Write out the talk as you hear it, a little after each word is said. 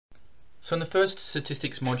So in the first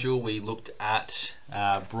statistics module, we looked at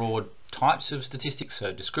broad types of statistics,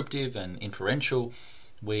 so descriptive and inferential.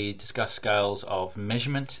 We discussed scales of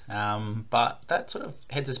measurement, but that sort of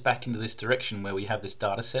heads us back into this direction where we have this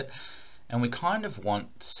data set and we kind of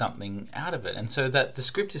want something out of it. And so that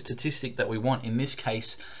descriptive statistic that we want in this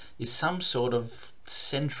case is some sort of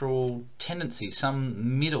central tendency,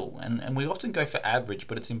 some middle. And we often go for average,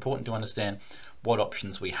 but it's important to understand what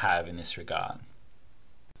options we have in this regard.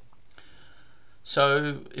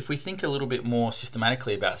 So if we think a little bit more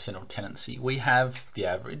systematically about central tendency, we have the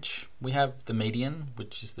average, we have the median,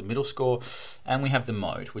 which is the middle score, and we have the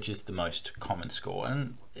mode, which is the most common score.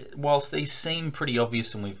 And whilst these seem pretty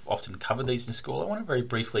obvious and we've often covered these in school, I want to very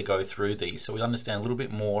briefly go through these so we understand a little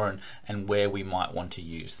bit more and where we might want to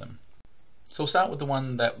use them. So we'll start with the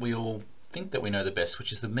one that we all think that we know the best,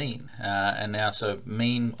 which is the mean. And now, so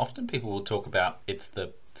mean, often people will talk about it's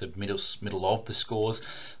the middle of the scores,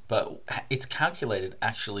 but it's calculated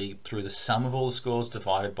actually through the sum of all the scores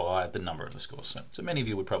divided by the number of the scores. So many of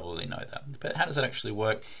you would probably know that. But how does that actually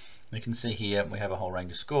work? You can see here we have a whole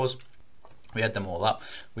range of scores. We add them all up,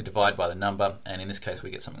 we divide by the number, and in this case we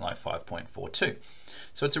get something like 5.42.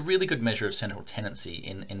 So it's a really good measure of central tendency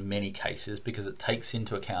in many cases because it takes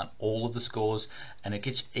into account all of the scores and it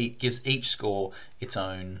gives each score its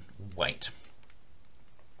own weight.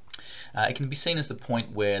 It can be seen as the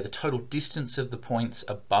point where the total distance of the points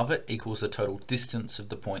above it equals the total distance of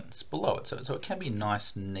the points below it. So it can be a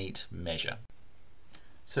nice, neat measure.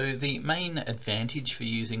 So the main advantage for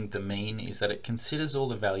using the mean is that it considers all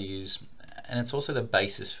the values, and it's also the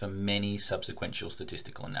basis for many subsequential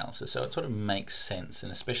statistical analysis. So it sort of makes sense,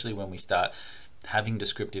 and especially when we start having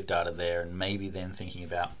descriptive data there and maybe then thinking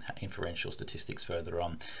about inferential statistics further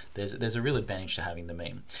on, there's a real advantage to having the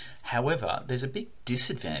mean. However, there's a big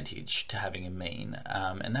disadvantage to having a mean,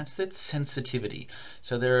 and that's that sensitivity.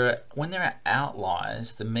 So when there are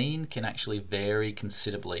outliers, the mean can actually vary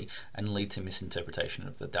considerably and lead to misinterpretation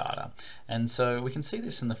of the data. And so we can see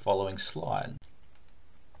this in the following slide.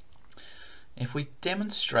 If we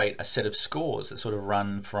demonstrate a set of scores that sort of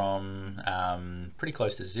run from pretty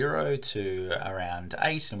close to 0 to around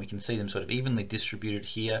 8, and we can see them sort of evenly distributed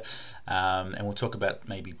here, and we'll talk about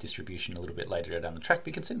maybe distribution a little bit later down the track, but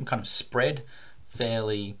you can see them kind of spread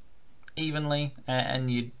fairly evenly, and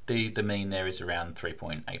the mean there is around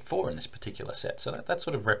 3.84 in this particular set. So that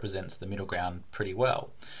sort of represents the middle ground pretty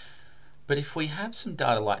well. But if we have some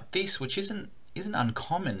data like this, which isn't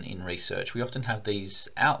uncommon in research, we often have these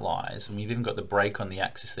outliers, and we've even got the break on the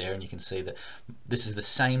axis there, and you can see that this is the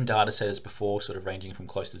same data set as before, sort of ranging from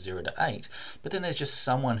close to 0 to 8, but then there's just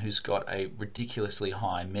someone who's got a ridiculously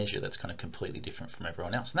high measure that's kind of completely different from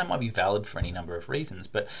everyone else. And that might be valid for any number of reasons,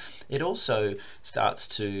 but it also starts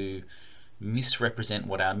to misrepresent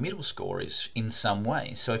what our middle score is in some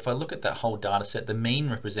way. So if I look at that whole data set, the mean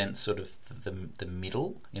represents sort of the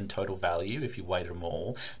middle in total value if you weight them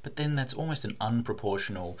all, but then that's almost an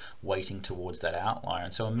unproportional weighting towards that outlier.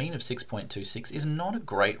 And so a mean of 6.26 is not a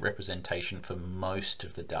great representation for most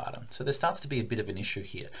of the data. So there starts to be a bit of an issue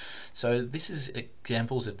here. So this is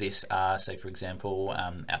examples of this are, say for example,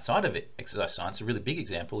 outside of exercise science, a really big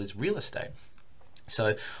example is real estate.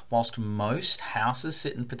 So whilst most houses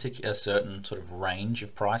sit in a certain sort of range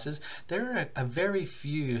of prices, there are a very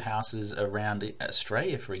few houses around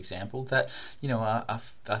Australia, for example, that are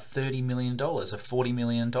 $30 million, or $40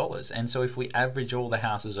 million. And so if we average all the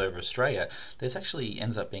houses over Australia, there's actually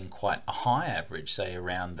ends up being quite a high average, say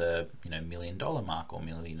around the $1 million mark, or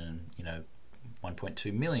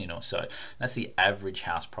 $1.2 million or so. That's the average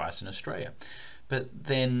house price in Australia. But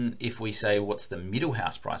then if we say what's the middle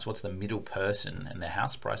house price, what's the middle person and their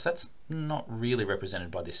house price, that's not really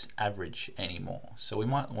represented by this average anymore. So we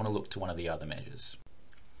might want to look to one of the other measures.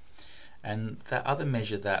 And that other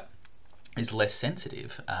measure that is less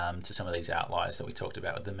sensitive to some of these outliers that we talked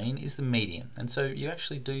about with the mean is the median. And so you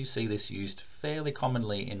actually do see this used fairly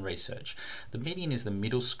commonly in research. The median is the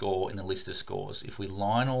middle score in the list of scores. If we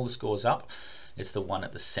line all the scores up, it's the one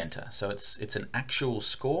at the center. So it's an actual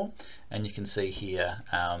score, and you can see here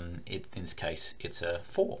in this case it's a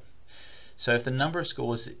 4. So if the number of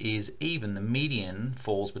scores is even, the median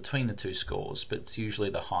falls between the two scores, but it's usually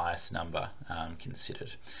the highest number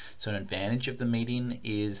considered. So an advantage of the median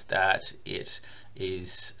is that it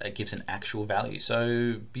gives an actual value.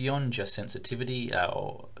 So beyond just sensitivity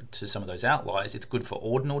or to some of those outliers, it's good for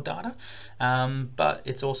ordinal data, but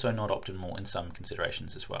it's also not optimal in some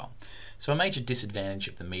considerations as well. So a major disadvantage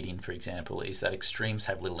of the median, for example, is that extremes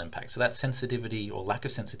have little impact. So that sensitivity, or lack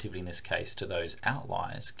of sensitivity in this case, to those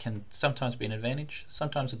outliers can sometimes be an advantage,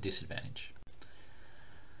 sometimes a disadvantage.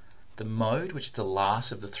 The mode, which is the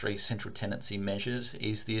last of the three central tendency measures,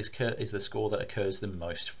 is the score that occurs the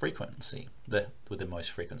most frequency, with the most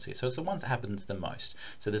frequency. So it's the ones that happens the most.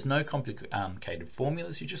 So there's no complicated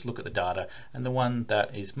formulas. You just look at the data, and the one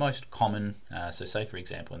that is most common. So say for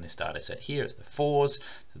example in this data set here, it's the 4s.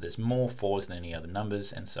 So there's more 4s than any other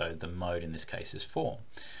numbers, and so the mode in this case is 4.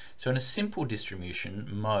 So in a simple distribution,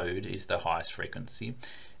 mode is the highest frequency.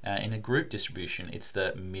 In a group distribution, it's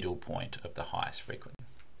the middle point of the highest frequency.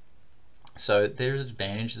 So there are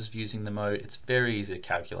advantages of using the mode. It's very easy to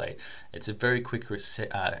calculate. It's a very quick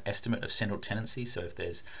estimate of central tendency. So if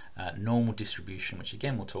there's normal distribution, which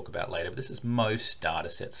again we'll talk about later, but this is most data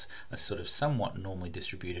sets are sort of somewhat normally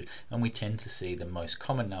distributed, and we tend to see the most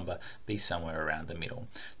common number be somewhere around the middle.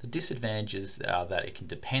 The disadvantages are that it can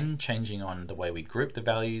depend changing on the way we group the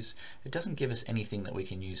values. It doesn't give us anything that we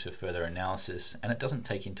can use for further analysis, and it doesn't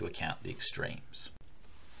take into account the extremes.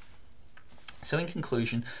 So in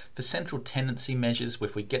conclusion, for central tendency measures,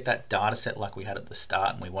 if we get that data set like we had at the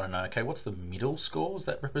start and we want to know, okay, what's the middle scores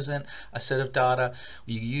that represent a set of data,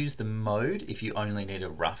 you use the mode if you only need a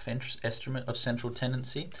rough estimate of central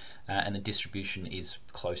tendency and the distribution is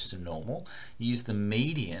close to normal. You use the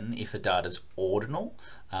median if the data is ordinal,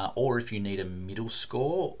 or if you need a middle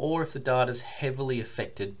score, or if the data is heavily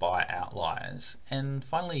affected by outliers. And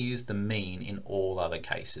finally, use the mean in all other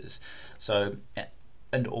cases.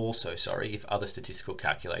 And also, if other statistical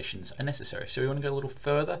calculations are necessary. So we want to go a little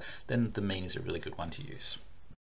further, then the mean is a really good one to use.